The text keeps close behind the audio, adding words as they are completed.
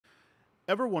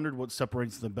Ever wondered what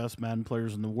separates the best Madden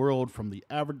players in the world from the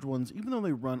average ones, even though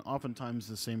they run oftentimes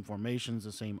the same formations,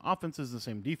 the same offenses, the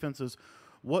same defenses?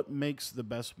 What makes the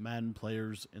best Madden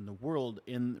players in the world?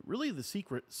 And really, the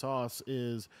secret sauce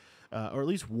is, or at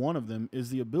least one of them,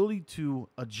 is the ability to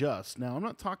adjust. Now, I'm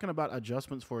not talking about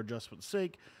adjustments for adjustment's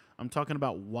sake. I'm talking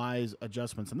about wise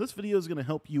adjustments. And this video is going to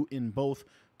help you in both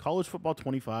College Football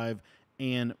 25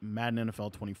 and Madden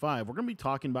NFL 25. We're going to be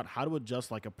talking about how to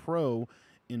adjust like a pro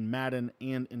in Madden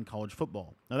and in college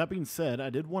football. Now, that being said, I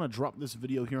did want to drop this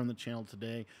video here on the channel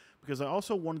today because I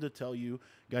also wanted to tell you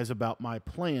guys about my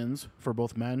plans for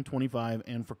both Madden 25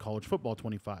 and for college football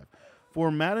 25.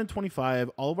 For Madden 25,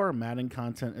 all of our Madden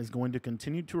content is going to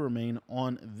continue to remain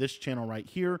on this channel right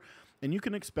here, and you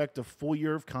can expect a full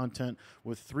year of content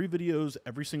with 3 videos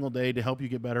every single day to help you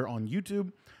get better on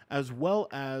YouTube, as well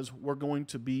as we're going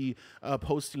to be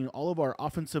posting all of our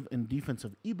offensive and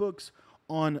defensive ebooks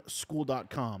on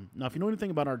school.com. Now, if you know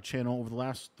anything about our channel, over the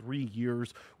last 3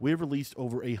 years, we have released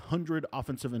over 100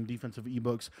 offensive and defensive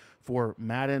ebooks for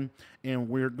Madden, and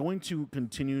we're going to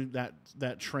continue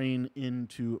that train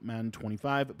into Madden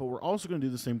 25, but we're also going to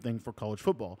do the same thing for college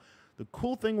football. The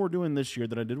cool thing we're doing this year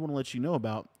that I did want to let you know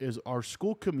about is our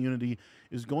school community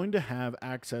is going to have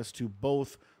access to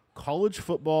both college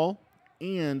football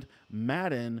and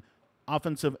Madden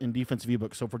offensive and defensive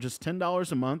ebooks. So for just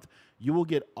 $10 a month, you will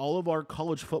get all of our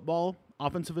college football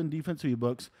offensive and defensive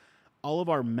ebooks, all of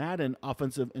our Madden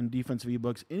offensive and defensive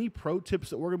ebooks, any pro tips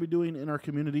that we're going to be doing in our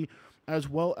community, as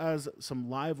well as some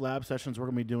live lab sessions we're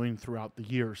going to be doing throughout the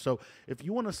year. So if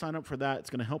you want to sign up for that, it's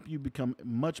going to help you become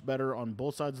much better on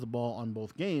both sides of the ball on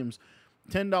both games.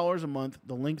 $10 a month.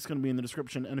 The link's going to be in the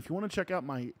description. And if you want to check out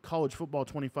my College Football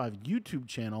 25 YouTube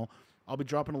channel, I'll be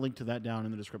dropping a link to that down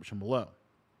in the description below.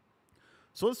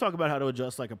 So let's talk about how to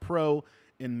adjust like a pro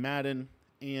in Madden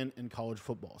and in college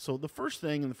football. So the first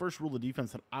thing and the first rule of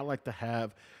defense that I like to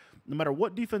have, no matter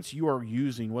what defense you are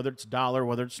using, whether it's dollar,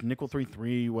 whether it's nickel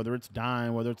 3-3, whether it's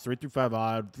dime, whether it's 3-5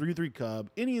 odd, 3-3 cub,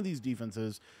 any of these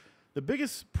defenses, the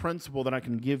biggest principle that I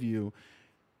can give you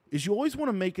is you always want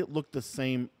to make it look the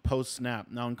same post-snap.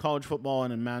 Now, in college football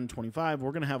and in Madden 25,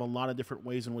 we're going to have a lot of different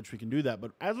ways in which we can do that.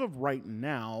 But as of right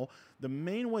now, the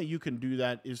main way you can do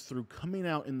that is through coming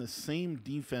out in the same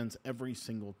defense every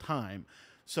single time.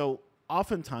 So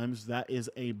oftentimes that is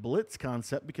a blitz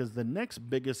concept because the next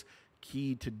biggest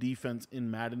key to defense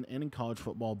in Madden and in college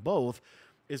football both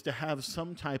is to have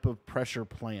some type of pressure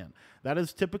plan. That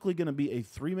is typically going to be a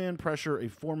 3-man pressure, a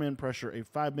 4-man pressure, a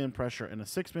 5-man pressure, and a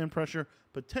 6-man pressure,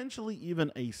 potentially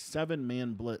even a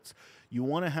 7-man blitz. You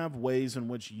want to have ways in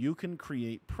which you can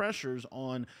create pressures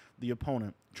on the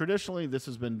opponent. Traditionally, this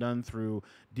has been done through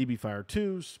DB Fire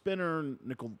 2, Spinner,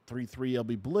 Nickel 3-3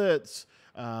 LB Blitz,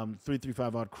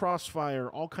 3-3-5 odd Crossfire,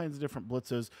 all kinds of different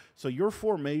blitzes. So your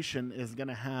formation is going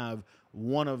to have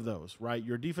one of those, right?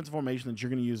 Your defensive formation that you're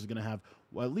going to use is going to have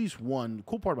at least one. The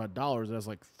cool part about dollars, it has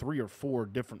like 3 or 4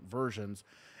 different versions.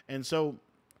 And so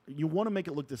you want to make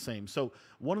it look the same. So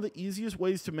one of the easiest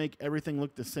ways to make everything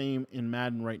look the same in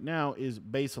Madden right now is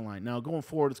baseline. Now, going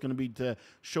forward, it's going to be to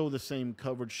show the same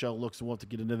coverage shell looks, and we'll have to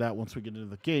get into that once we get into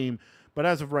the game. But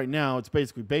as of right now, it's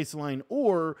basically baseline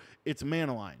or it's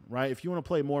man-align, right? If you want to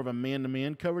play more of a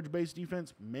man-to-man coverage-based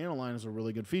defense, man-align is a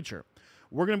really good feature.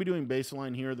 We're going to be doing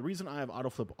baseline here. The reason I have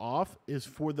autoflip off is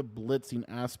for the blitzing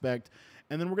aspect,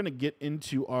 and then we're going to get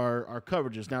into our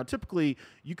coverages. Now, typically,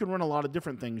 you can run a lot of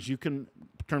different things. You can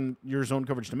turn your zone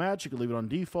coverage to match. You can leave it on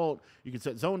default. You can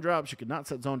set zone drops. You can not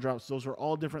set zone drops. Those are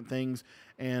all different things,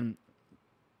 and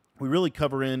we really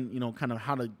cover in, kind of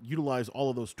how to utilize all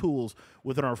of those tools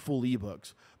within our full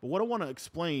ebooks. But what I want to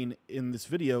explain in this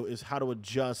video is how to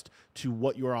adjust to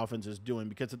what your offense is doing,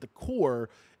 because at the core,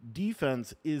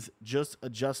 defense is just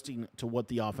adjusting to what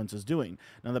the offense is doing.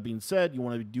 Now, that being said, you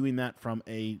want to be doing that from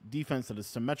a defense that is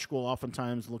symmetrical,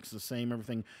 oftentimes looks the same,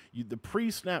 everything. The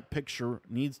pre-snap picture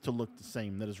needs to look the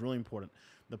same. That is really important.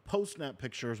 The post-snap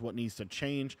picture is what needs to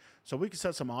change. So we can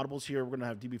set some audibles here. We're going to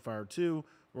have DB Fire 2.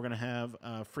 We're going to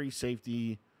have free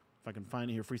safety, if I can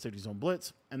find it here, free safety zone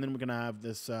blitz. And then we're going to have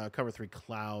this cover 3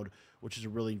 cloud, which is a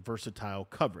really versatile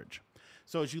coverage.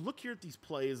 So as you look here at these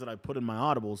plays that I put in my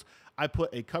audibles, I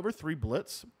put a cover 3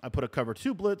 blitz, I put a cover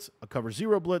 2 blitz, a cover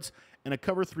 0 blitz, and a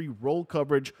cover 3 roll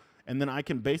coverage. And then I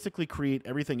can basically create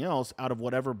everything else out of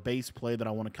whatever base play that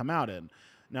I want to come out in.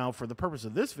 Now, for the purpose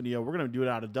of this video, we're going to do it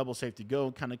out of double safety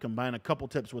go, kind of combine a couple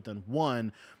tips within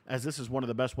one, as this is one of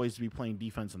the best ways to be playing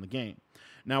defense in the game.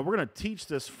 Now, we're going to teach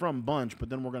this from bunch, but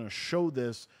then we're going to show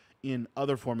this in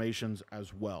other formations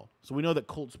as well. So we know that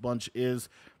Colts bunch is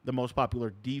the most popular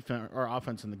defense or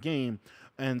offense in the game.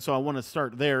 And so I want to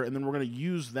start there, and then we're going to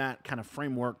use that kind of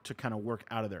framework to kind of work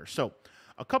out of there. So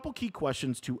a couple key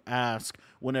questions to ask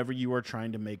whenever you are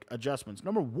trying to make adjustments.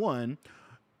 Number one,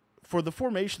 for the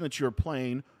formation that you're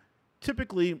playing,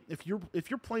 typically, if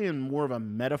you're playing more of a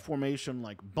meta formation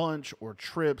like bunch or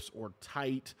trips or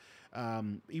tight,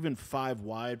 even 5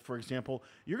 wide, for example,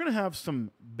 you're going to have some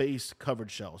base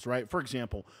coverage shells, right? For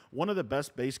example, one of the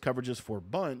best base coverages for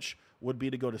bunch would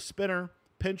be to go to spinner,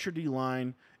 pinch your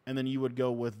D-line, and then you would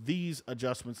go with these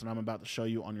adjustments that I'm about to show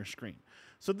you on your screen.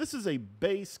 So this is a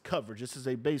base coverage. This is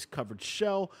a base coverage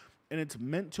shell, and it's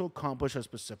meant to accomplish a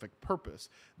specific purpose.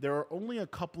 There are only a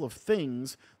couple of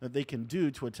things that they can do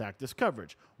to attack this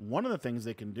coverage. One of the things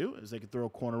they can do is they can throw a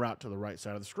corner out to the right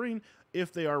side of the screen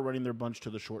if they are running their bunch to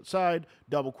the short side,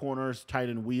 double corners, tight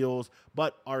end wheels,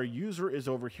 but our user is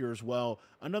over here as well.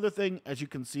 Another thing, as you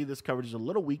can see, this coverage is a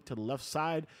little weak to the left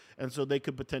side, and so they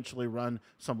could potentially run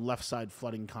some left side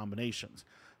flooding combinations.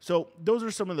 So those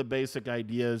are some of the basic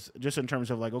ideas just in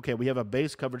terms of like, okay, we have a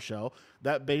base coverage shell.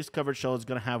 That base coverage shell is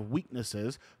going to have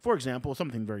weaknesses. For example,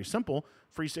 something very simple,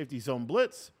 free safety zone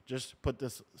blitz, just put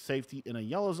this safety in a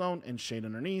yellow zone and shade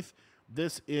underneath.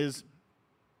 This is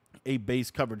a base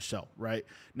coverage shell, right?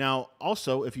 Now,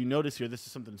 also, if you notice here, this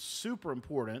is something super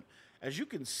important. As you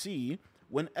can see,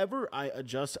 whenever I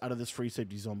adjust out of this free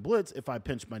safety zone blitz, if I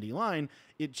pinch my D-line,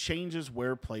 it changes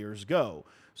where players go.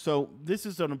 So this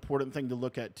is an important thing to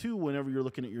look at too whenever you're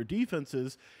looking at your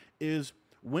defenses is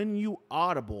when you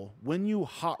audible, when you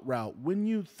hot route, when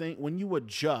you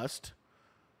adjust,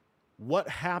 what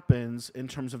happens in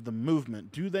terms of the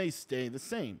movement? Do they stay the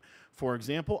same? For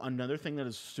example, another thing that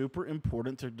is super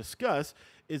important to discuss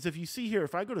is if you see here,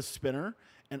 if I go to spinner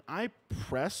and I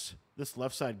press this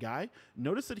left side guy,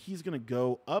 notice that he's going to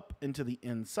go up into the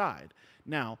inside.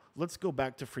 Now, let's go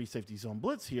back to free safety zone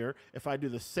blitz here. If I do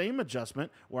the same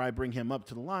adjustment where I bring him up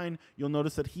to the line, you'll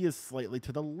notice that he is slightly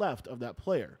to the left of that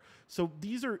player. So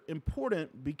these are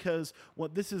important because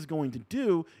what this is going to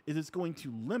do is it's going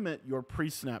to limit your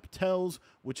pre-snap tells,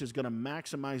 which is going to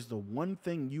maximize the one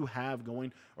thing you have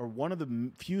going, or one of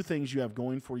the few things you have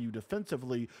going for you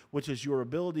defensively, which is your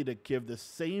ability to give the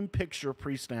same picture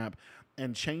pre-snap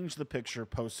and change the picture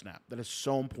post-snap. That is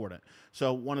so important.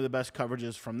 So one of the best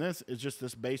coverages from this is just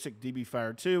this basic DB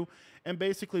Fire 2. And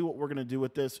basically what we're going to do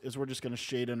with this is we're just going to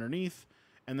shade underneath,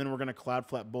 and then we're going to cloud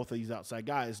flap both of these outside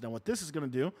guys. Now what this is going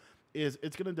to do is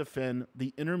it's going to defend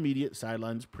the intermediate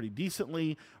sidelines pretty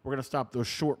decently. We're going to stop those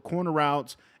short corner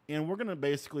routes, and we're going to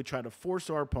basically try to force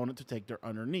our opponent to take their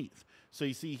underneath. So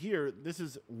you see here, this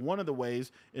is one of the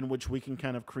ways in which we can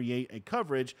kind of create a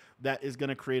coverage that is going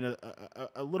to create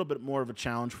a little bit more of a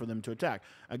challenge for them to attack.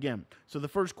 Again, so the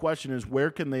first question is, where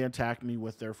can they attack me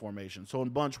with their formation? So in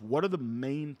bunch, what are the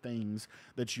main things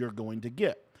that you're going to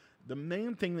get? The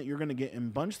main thing that you're going to get in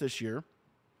bunch this year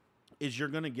is you're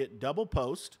going to get double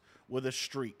post with a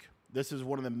streak. This is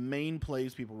one of the main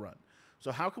plays people run.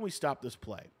 So how can we stop this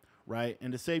play, right?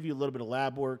 And to save you a little bit of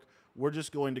lab work, we're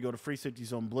just going to go to free safety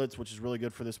zone blitz, which is really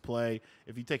good for this play.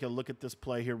 If you take a look at this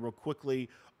play here real quickly,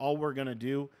 all we're going to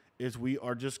do is we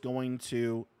are just going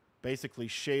to basically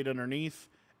shade underneath,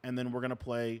 and then we're going to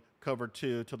play cover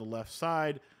 2 to the left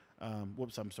side.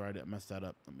 Whoops, I'm sorry, I didn't mess that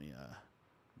up. Let me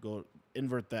go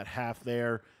invert that half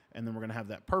there, and then we're going to have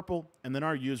that purple, and then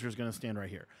our user is going to stand right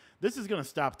here. This is going to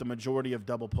stop the majority of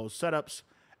double post setups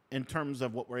in terms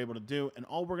of what we're able to do, and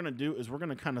all we're going to do is we're going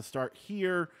to kind of start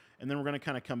here, and then we're going to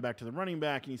kind of come back to the running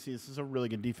back, and you see this is a really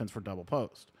good defense for double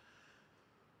post.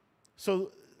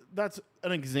 So that's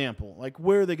an example. Like,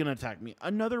 where are they going to attack me?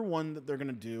 Another one that they're going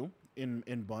to do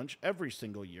in bunch every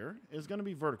single year is going to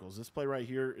be verticals. This play right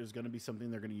here is going to be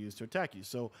something they're going to use to attack you.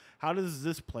 So how does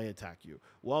this play attack you?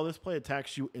 Well, this play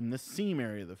attacks you in the seam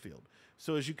area of the field.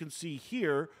 So as you can see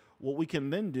here, what we can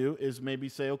then do is maybe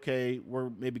say, okay, we're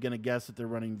maybe going to guess that they're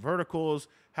running verticals.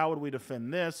 How would we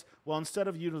defend this? Well, instead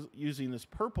of using this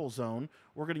purple zone,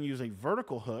 we're going to use a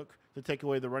vertical hook to take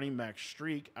away the running back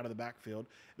streak out of the backfield.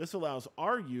 This allows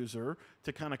our user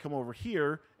to kind of come over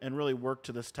here and really work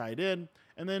to this tight end.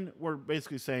 And then we're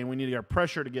basically saying we need to get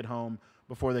pressure to get home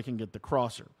before they can get the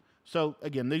crosser. So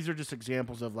again, these are just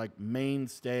examples of like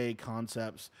mainstay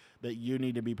concepts that you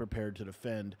need to be prepared to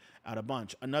defend out a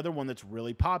bunch. Another one that's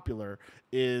really popular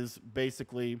is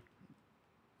basically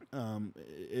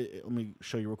Let me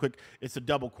show you real quick. It's a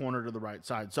double corner to the right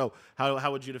side. So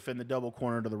how would you defend the double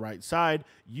corner to the right side?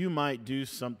 You might do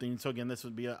something. So again, this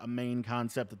would be a main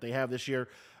concept that they have this year.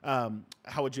 How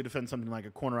would you defend something like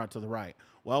a corner out to the right?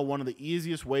 Well, one of the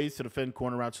easiest ways to defend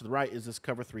corner routes to the right is this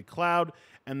cover 3 cloud.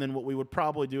 And then what we would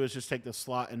probably do is just take the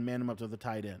slot and man them up to the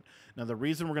tight end. Now, the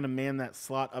reason we're going to man that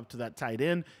slot up to that tight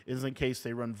end is in case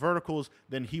they run verticals,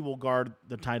 then he will guard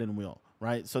the tight end wheel,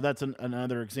 right? So that's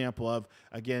another example of,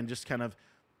 again, just kind of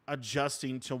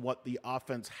adjusting to what the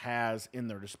offense has in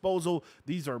their disposal.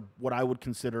 These are what I would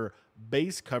consider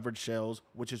base coverage shells,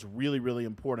 which is really, really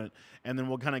important. And then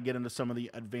we'll kind of get into some of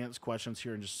the advanced questions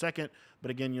here in just a second.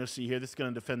 But again, you'll see here, this is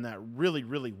going to defend that really,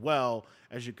 really well,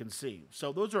 as you can see.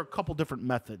 So those are a couple different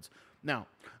methods. Now,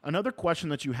 another question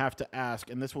that you have to ask,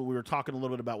 and this is what we were talking a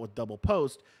little bit about with double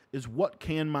post, is what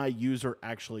can my user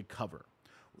actually cover?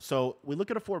 So we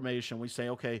look at a formation, we say,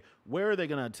 okay, where are they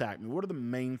going to attack me? What are the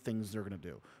main things they're going to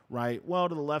do, right? Well,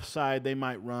 to the left side, they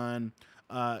might run,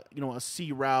 a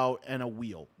C route and a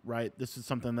wheel, right? This is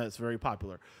something that's very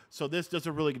popular. So this does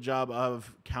a really good job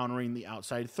of countering the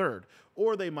outside third.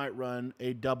 Or they might run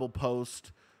a double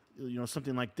post,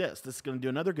 something like this. This is going to do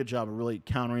another good job of really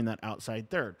countering that outside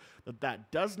third. But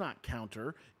that does not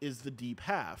counter is the deep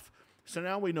half. So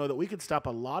now we know that we can stop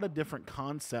a lot of different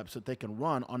concepts that they can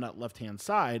run on that left-hand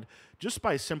side just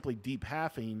by simply deep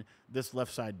halving this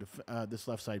left side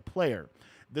player.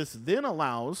 This then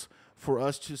allows for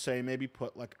us to say maybe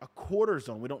put like a quarter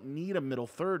zone. We don't need a middle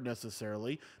third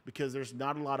necessarily because there's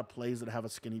not a lot of plays that have a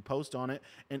skinny post on it.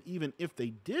 And even if they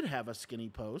did have a skinny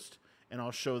post, and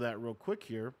I'll show that real quick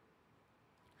here.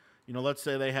 Let's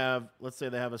say they have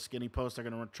a skinny post. They're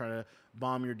going to try to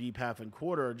bomb your deep half and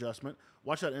quarter adjustment.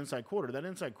 Watch that inside quarter. That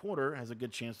inside quarter has a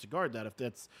good chance to guard that if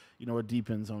that's a deep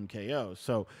end zone KO.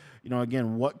 So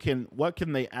again, what can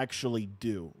they actually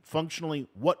do functionally?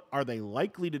 What are they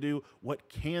likely to do? What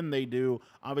can they do?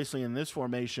 Obviously, in this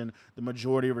formation, the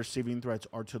majority of receiving threats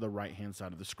are to the right hand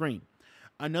side of the screen.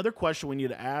 Another question we need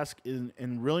to ask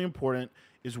and really important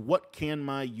is what can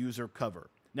my user cover?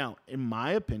 Now, in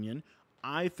my opinion,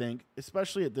 I think,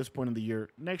 especially at this point of the year,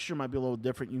 next year might be a little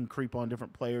different. You can creep on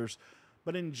different players.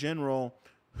 But in general,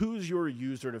 who's your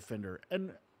user defender?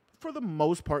 And for the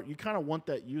most part, you kind of want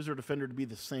that user defender to be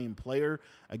the same player.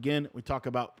 Again, we talk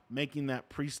about making that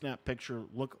pre-snap picture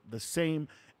look the same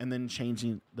and then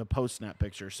changing the post-snap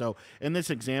picture. So in this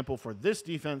example for this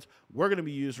defense, we're going to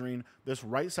be using this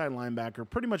right side linebacker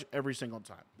pretty much every single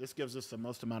time. This gives us the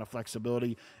most amount of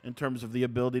flexibility in terms of the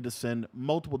ability to send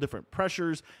multiple different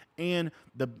pressures. And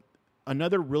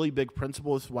another really big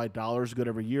principle, this is why dollar is good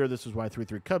every year. This is why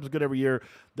 3-3 Cubs is good every year.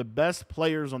 The best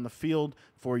players on the field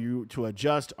for you to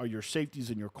adjust are your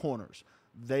safeties and your corners.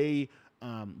 You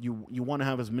want to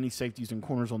have as many safeties and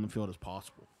corners on the field as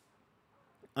possible.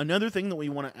 Another thing that we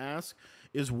want to ask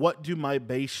is what do my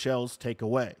base shells take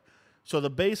away? So the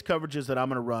base coverages that I'm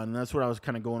going to run, and that's what I was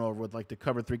kind of going over with like the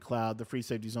cover 3 cloud, the free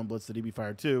safety zone blitz, the DB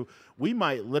fire 2, we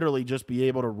might literally just be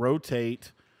able to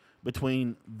rotate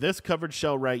between this coverage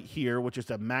shell right here, which is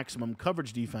a maximum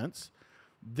coverage defense,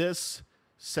 this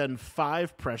send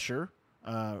 5 pressure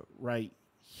right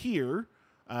here,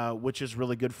 which is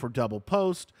really good for double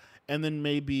post, and then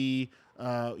maybe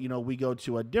we go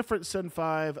to a different send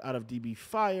 5 out of DB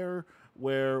fire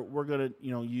where we're going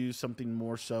to use something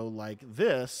more so like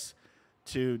this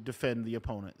to defend the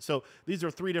opponent. So these are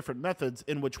 3 different methods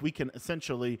in which we can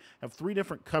essentially have 3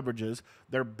 different coverages.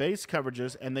 They're base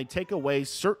coverages, and they take away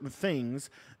certain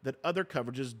things that other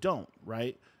coverages don't,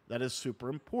 right? That is super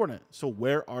important. So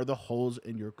where are the holes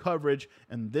in your coverage?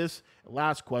 And this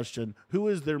last question, who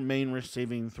is their main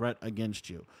receiving threat against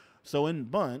you? So in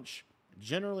bunch,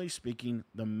 generally speaking,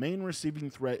 the main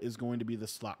receiving threat is going to be the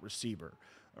slot receiver.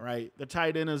 All right, the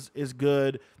tight end is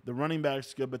good. The running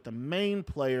back's good, but the main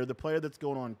player, the player that's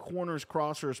going on corners,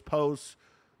 crossers, posts,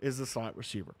 is the slot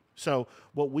receiver. So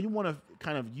what we want to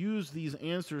kind of use these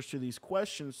answers to these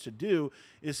questions to do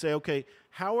is say, okay,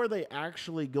 how are they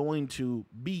actually going to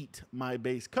beat my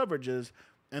base coverages?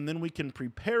 And then we can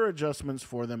prepare adjustments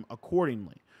for them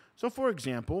accordingly. So for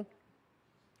example,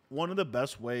 one of the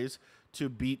best ways to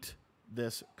beat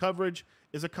this coverage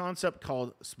is a concept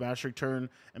called smash return.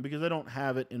 And because I don't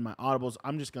have it in my audibles,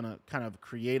 I'm just going to kind of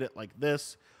create it like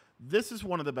this. This is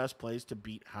one of the best plays to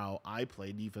beat how I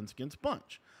play defense against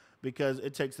bunch, because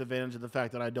it takes advantage of the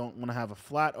fact that I don't want to have a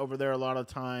flat over there a lot of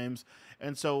times.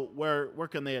 And so where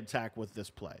can they attack with this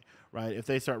play, right? If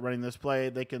they start running this play,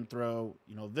 they can throw,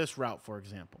 this route, for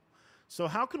example. So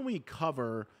how can we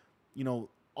cover,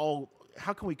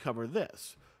 how can we cover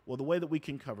this? Well, the way that we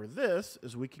can cover this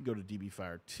is we can go to DB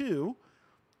Fire 2,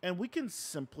 and we can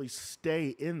simply stay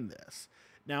in this.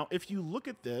 Now, if you look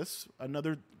at this,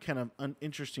 another kind of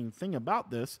interesting thing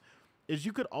about this is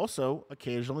you could also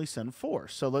occasionally send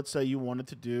force. So let's say you wanted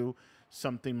to do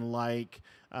something like,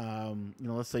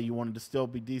 let's say you wanted to still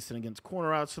be decent against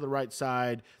corner outs to the right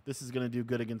side. This is going to do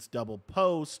good against double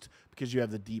post because you have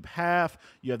the deep half.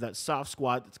 You have that soft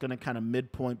squat that's going to kind of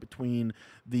midpoint between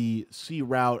the C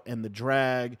route and the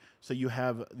drag. So you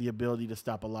have the ability to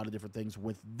stop a lot of different things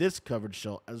with this coverage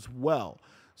shell as well.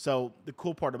 So the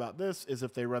cool part about this is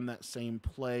if they run that same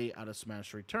play out of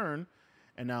smash return,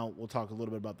 and now we'll talk a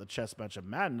little bit about the chess match of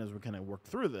Madden as we kind of work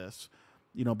through this,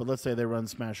 but let's say they run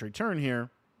smash return here.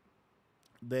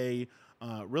 They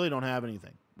really don't have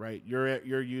anything, right?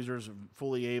 Your user's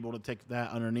fully able to take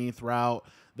that underneath route.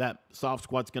 That soft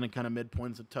squat's going to kind of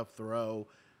midpoint. It's a tough throw.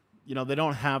 They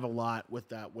don't have a lot with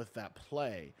that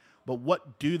play. But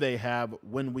what do they have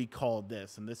when we call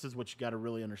this? And this is what you got to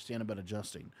really understand about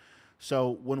adjusting.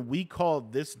 So when we call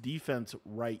this defense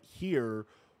right here,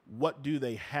 what do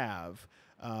they have?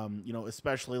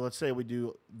 Especially let's say we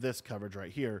do this coverage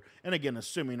right here. And again,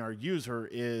 assuming our user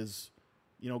is,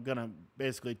 going to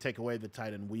basically take away the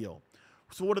tight end wheel.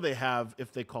 So what do they have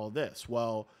if they call this?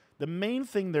 Well, the main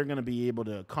thing they're going to be able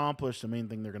to accomplish, the main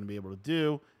thing they're going to be able to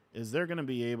do is they're going to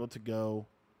be able to go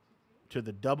to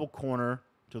the double corner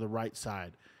to the right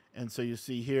side. And so you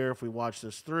see here, if we watch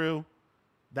this through,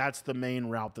 that's the main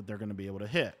route that they're going to be able to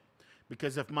hit.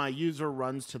 Because if my user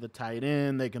runs to the tight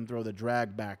end, they can throw the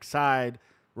drag backside,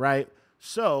 right?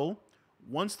 So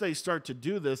once they start to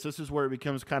do this, this is where it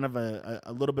becomes kind of a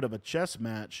little bit of a chess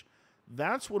match.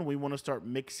 That's when we want to start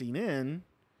mixing in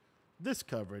this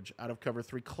coverage out of cover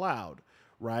 3 cloud,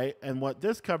 right? And what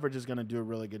this coverage is going to do a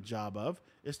really good job of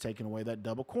is taking away that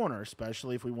double corner,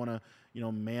 especially if we want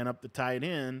to, man up the tight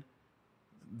end.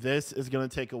 This is going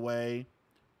to take away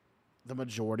the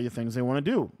majority of things they want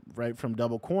to do, right? From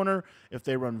double corner. If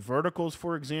they run verticals,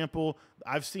 for example,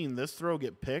 I've seen this throw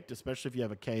get picked, especially if you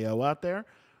have a KO out there.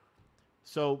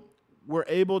 So we're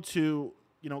able to,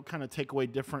 kind of take away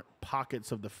different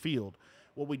pockets of the field.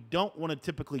 What we don't want to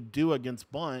typically do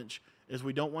against bunch is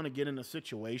we don't want to get in a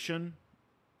situation,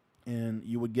 and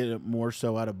you would get it more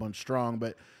so out of bunch strong,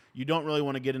 but you don't really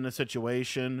want to get in a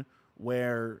situation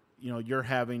where, you're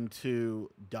having to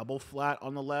double flat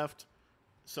on the left.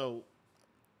 So,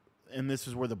 and this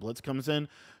is where the blitz comes in.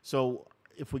 So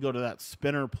if we go to that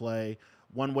spinner play,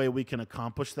 one way we can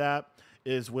accomplish that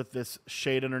is with this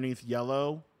shade underneath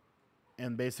yellow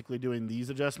and basically doing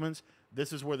these adjustments.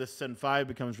 This is where the send 5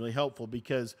 becomes really helpful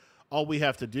because all we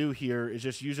have to do here is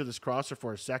just use this crosser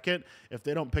for a second. If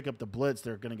they don't pick up the blitz,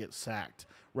 they're going to get sacked,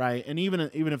 right? And even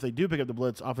if they do pick up the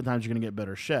blitz, oftentimes you're going to get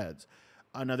better sheds.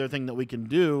 Another thing that we can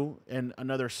do, and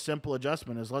another simple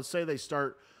adjustment, is let's say they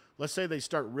start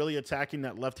really attacking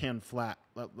that left-hand flat,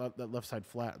 that left side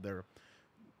flat there.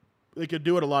 They could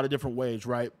do it a lot of different ways,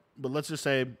 right? But let's just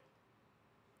say,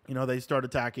 they start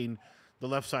attacking the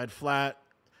left side flat.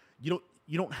 You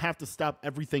don't have to stop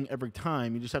everything every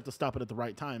time. You just have to stop it at the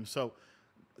right time. So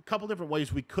a couple different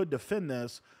ways we could defend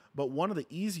this, but one of the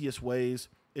easiest ways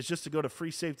is just to go to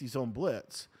free safety zone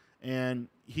blitz. And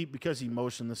because he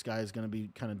motioned, this guy is going to be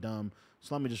kind of dumb.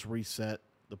 So let me just reset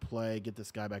the play, get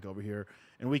this guy back over here,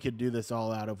 and we could do this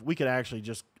all we could actually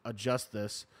just adjust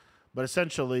this. But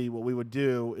essentially what we would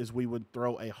do is we would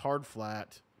throw a hard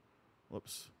flat,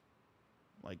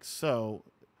 like so.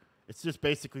 It's just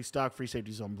basically stock free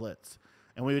safety zone blitz,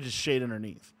 and we would just shade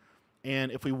underneath.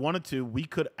 And if we wanted to, we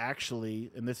could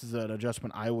actually, and this is an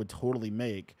adjustment I would totally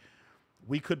make,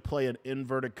 we could play an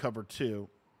inverted cover 2,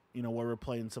 where we're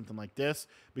playing something like this,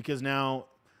 because now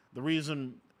the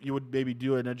reason you would maybe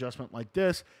do an adjustment like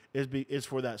this is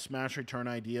for that smash return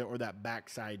idea or that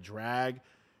backside drag.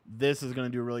 This is going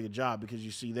to do a really good job because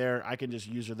you see there, I can just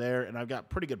use her there, and I've got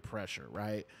pretty good pressure,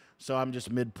 right? So I'm just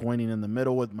mid-pointing in the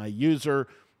middle with my user,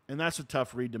 and that's a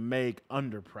tough read to make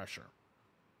under pressure.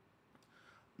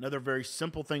 Another very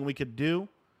simple thing we could do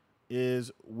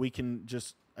is we can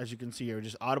just, as you can see here,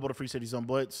 just audible to free safety zone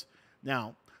blitz.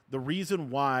 Now, the reason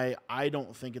why I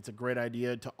don't think it's a great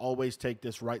idea to always take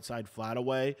this right side flat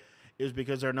away is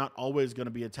because they're not always going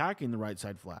to be attacking the right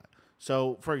side flat.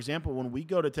 So, for example, when we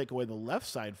go to take away the left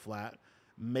side flat,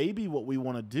 maybe what we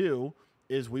want to do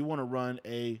is we want to run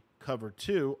a cover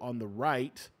 2 on the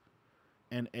right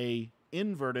and a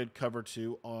inverted cover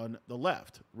 2 on the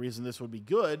left. Reason this would be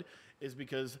good is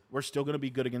because we're still going to be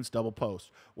good against double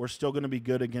post. We're still going to be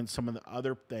good against some of the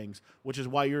other things, which is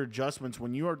why your adjustments,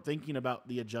 when you are thinking about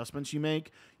the adjustments you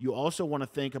make, you also want to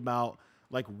think about,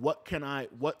 like, what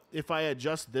if I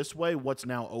adjust this way, what's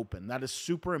now open? That is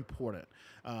super important.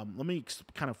 Let me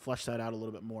kind of flesh that out a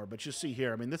little bit more. But you see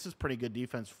here, I mean, this is pretty good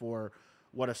defense for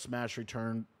what a smash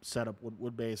return setup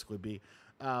would basically be.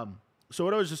 So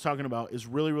what I was just talking about is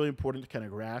really, really important to kind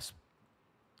of grasp.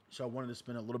 So I wanted to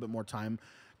spend a little bit more time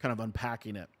kind of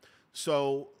unpacking it.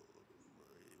 So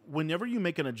whenever you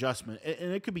make an adjustment,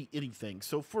 and it could be anything.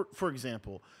 So for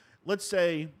example, let's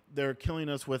say they're killing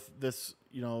us with this,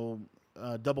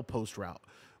 double post route.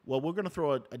 Well, we're going to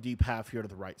throw a deep half here to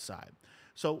the right side.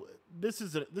 So this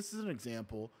is an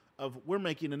example of we're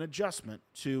making an adjustment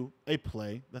to a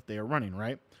play that they are running,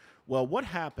 right? Well, what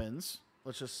happens,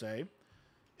 let's just say,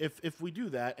 if we do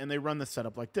that and they run the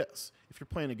setup like this, if you're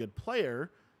playing a good player,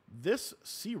 this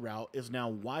C route is now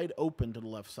wide open to the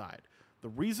left side. The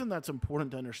reason that's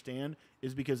important to understand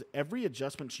is because every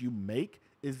adjustment you make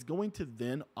is going to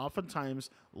then oftentimes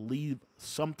leave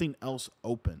something else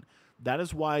open. That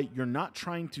is why you're not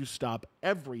trying to stop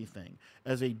everything.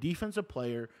 As a defensive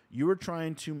player, you are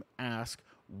trying to ask,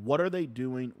 what are they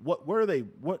doing? What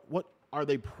are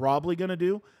they probably going to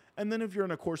do? And then if you're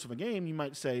in a course of a game, you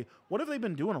might say, what have they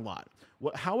been doing a lot?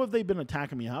 How have they been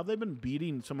attacking me? How have they been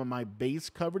beating some of my base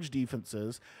coverage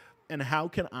defenses? And how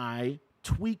can I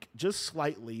tweak just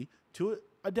slightly to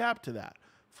adapt to that?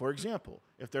 For example,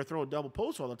 if they're throwing double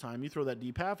posts all the time, you throw that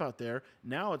deep half out there.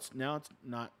 Now it's not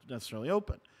necessarily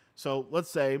open. So let's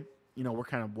say, we're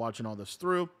kind of watching all this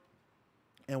through,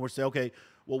 and we're saying, okay,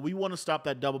 well, we want to stop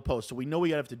that double post. So we know we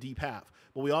got to have to deep half,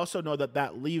 but we also know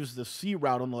that leaves the C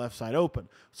route on the left side open.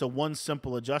 So one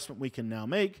simple adjustment we can now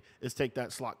make is take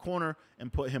that slot corner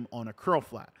and put him on a curl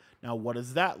flat. Now, what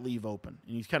does that leave open?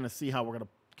 And you kind of see how we're going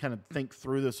to kind of think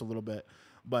through this a little bit.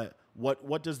 But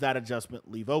what does that adjustment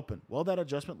leave open? Well, that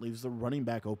adjustment leaves the running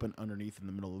back open underneath in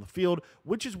the middle of the field,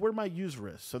 which is where my user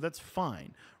is. So that's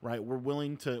fine, right? We're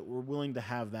willing to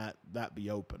have that be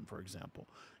open, for example.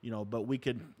 But we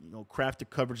could craft a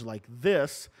coverage like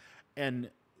this, and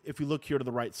if you look here to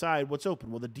the right side, what's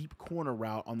open? Well, the deep corner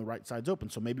route on the right side's open.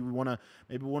 So maybe we want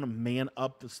to man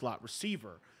up the slot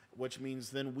receiver, which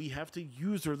means then we have to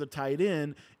user the tight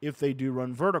end if they do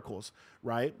run verticals,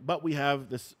 right? But we have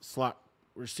this slot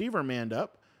receiver manned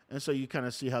up, and so you kind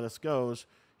of see how this goes.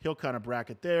 He'll kind of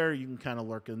bracket there, you can kind of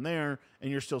lurk in there,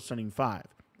 and you're still sending 5.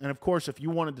 And of course, if you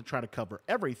wanted to try to cover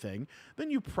everything,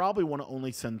 then you probably want to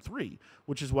only send 3,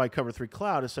 which is why Cover 3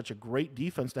 Cloud is such a great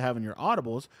defense to have in your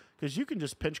audibles, because you can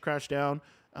just pinch crash down,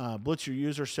 blitz your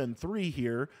user, send 3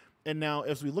 here, and now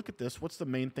as we look at this, what's the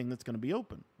main thing that's going to be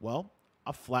open? Well,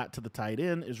 a flat to the tight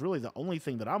end is really the only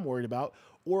thing that I'm worried about,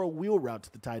 or a wheel route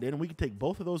to the tight end. And we can take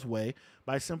both of those away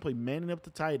by simply manning up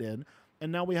the tight end.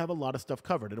 And now we have a lot of stuff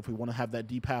covered. And if we want to have that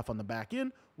deep half on the back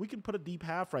end, we can put a deep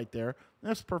half right there.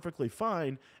 That's perfectly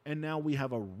fine. And now we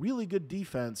have a really good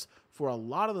defense for a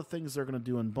lot of the things they're going to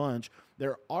do in bunch.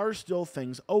 There are still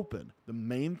things open. The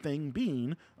main thing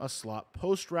being a slot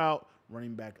post route,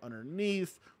 running back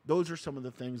underneath. Those are some of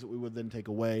the things that we would then take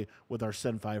away with our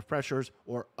send 5 pressures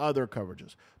or other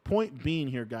coverages. Point being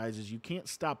here, guys, is you can't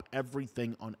stop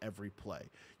everything on every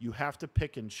play. You have to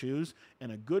pick and choose,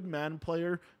 and a good Madden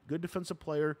player, good defensive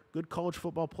player, good college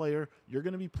football player, you're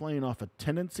going to be playing off of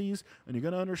tendencies, and you're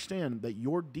going to understand that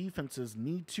your defenses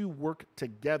need to work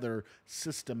together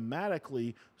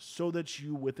systematically so that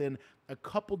you, within a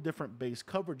couple different base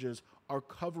coverages, are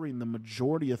covering the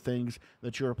majority of things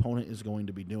that your opponent is going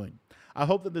to be doing. I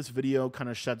hope that this video kind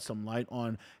of sheds some light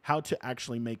on how to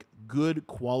actually make good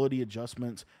quality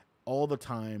adjustments all the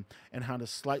time and how to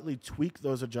slightly tweak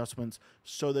those adjustments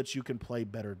so that you can play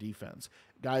better defense.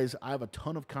 Guys, I have a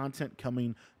ton of content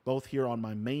coming both here on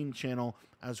my main channel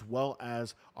as well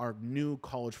as our new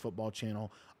college football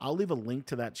channel. I'll leave a link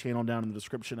to that channel down in the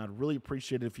description. I'd really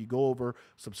appreciate it if you go over,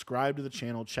 subscribe to the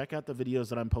channel, check out the videos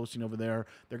that I'm posting over there.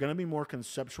 They're going to be more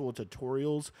conceptual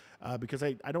tutorials because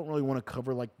I don't really want to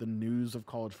cover like the news of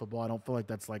college football. I don't feel like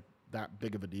that's like that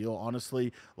big of a deal.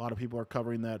 Honestly, a lot of people are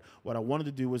covering that. What I wanted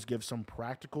to do was give some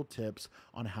practical tips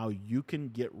on how you can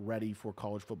get ready for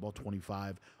College Football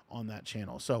 25 on that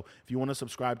channel. So if you want to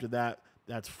subscribe to that,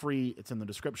 that's free. It's in the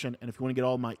description. And if you want to get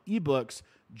all my ebooks,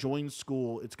 join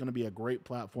school. It's going to be a great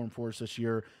platform for us this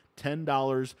year.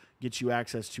 $10 gets you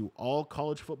access to all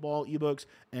college football ebooks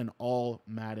and all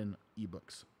Madden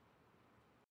ebooks.